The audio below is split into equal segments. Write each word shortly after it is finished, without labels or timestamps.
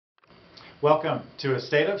Welcome to A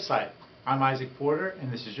State of Sight. I'm Isaac Porter,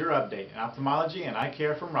 and this is your update in ophthalmology and eye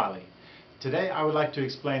care from Raleigh. Today I would like to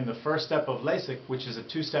explain the first step of LASIK, which is a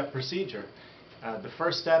two-step procedure. The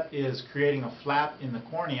first step is creating a flap in the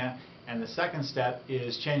cornea, and the second step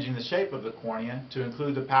is changing the shape of the cornea to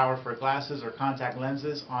include the power for glasses or contact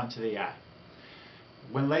lenses onto the eye.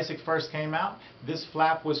 When LASIK first came out, this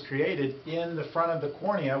flap was created in the front of the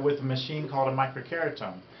cornea with a machine called a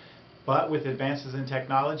microkeratome. But with advances in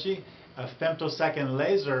technology, a femtosecond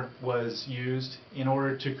laser was used in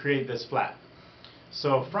order to create this flap.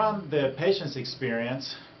 So from the patient's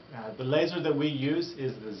experience, the laser that we use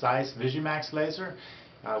is the Zeiss Visumax laser.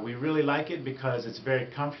 We really like it because it's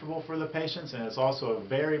very comfortable for the patients, and it's also a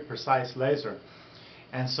very precise laser.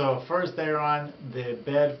 And so first they're on the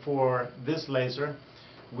bed for this laser.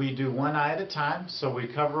 We do one eye at a time, so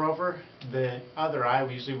we cover over the other eye.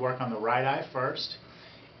 We usually work on the right eye first,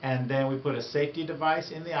 and then we put a safety device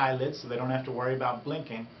in the eyelid so they don't have to worry about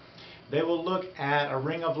blinking. They will look at a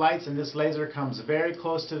ring of lights, and this laser comes very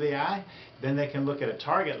close to the eye. Then they can look at a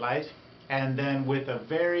target light, and then with a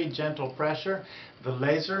very gentle pressure, the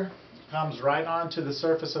laser comes right onto the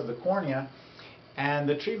surface of the cornea, and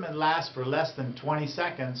the treatment lasts for less than 20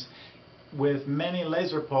 seconds with many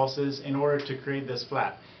laser pulses in order to create this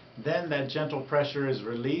flap. Then that gentle pressure is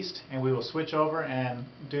released, and we will switch over and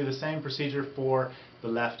do the same procedure for the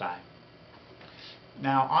left eye.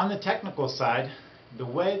 Now, on the technical side, the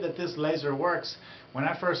way that this laser works, when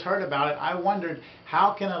I first heard about it, I wondered,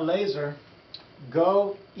 how can a laser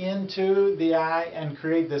go into the eye and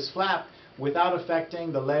create this flap without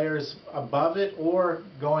affecting the layers above it or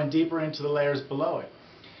going deeper into the layers below it?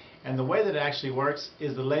 And the way that it actually works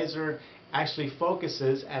is the laser actually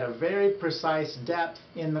focuses at a very precise depth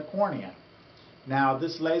in the cornea. Now,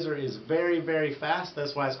 this laser is very, very fast.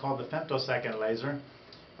 That's why it's called the femtosecond laser.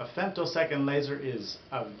 A femtosecond laser is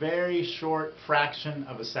a very short fraction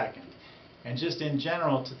of a second. And just in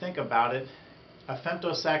general, to think about it, a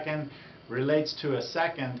femtosecond relates to a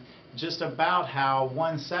second just about how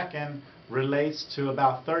 1 second relates to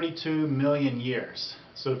about 32 million years.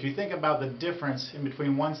 So if you think about the difference in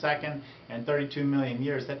between 1 second and 32 million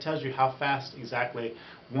years, that tells you how fast exactly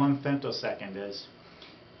 1 femtosecond is.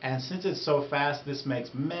 And since it's so fast, this makes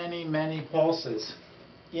many, many pulses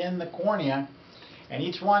in the cornea, and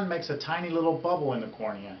each one makes a tiny little bubble in the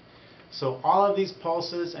cornea. So all of these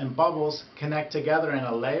pulses and bubbles connect together in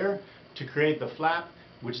a layer to create the flap,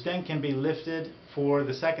 which then can be lifted for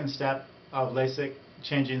the second step of LASIK,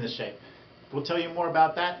 changing the shape. We'll tell you more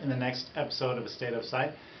about that in the next episode of A State of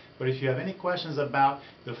Sight. But if you have any questions about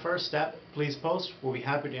the first step, please post. We'll be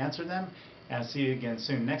happy to answer them. And see you again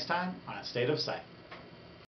soon next time on A State of Sight.